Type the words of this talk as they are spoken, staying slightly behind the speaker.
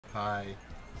Hi,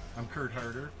 I'm Kurt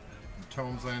Harder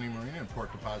from Donzi Marine in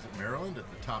Port Deposit, Maryland, at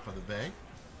the top of the bay.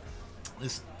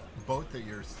 This boat that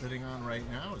you're sitting on right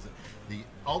now is the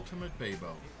ultimate bay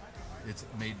boat. It's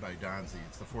made by Donzi.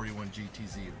 It's the 41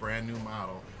 GTZ, a brand new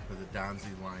model for the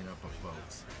Donzi lineup of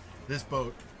boats. This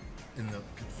boat, in the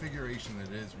configuration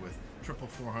it is with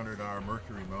 400R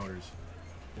Mercury motors,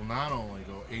 will not only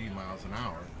go 80 miles an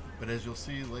hour, but as you'll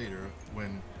see later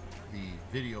when the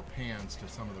video pans to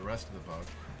some of the rest of the boat,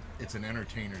 it's an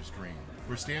entertainer's dream.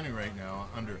 We're standing right now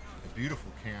under a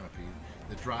beautiful canopy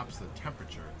that drops the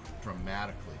temperature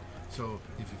dramatically. So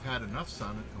if you've had enough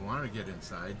sun and want to get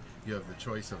inside, you have the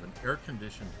choice of an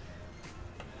air-conditioned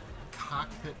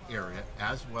cockpit area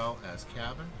as well as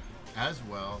cabin, as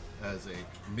well as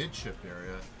a midship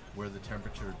area where the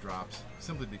temperature drops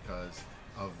simply because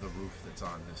of the roof that's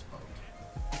on this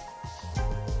boat.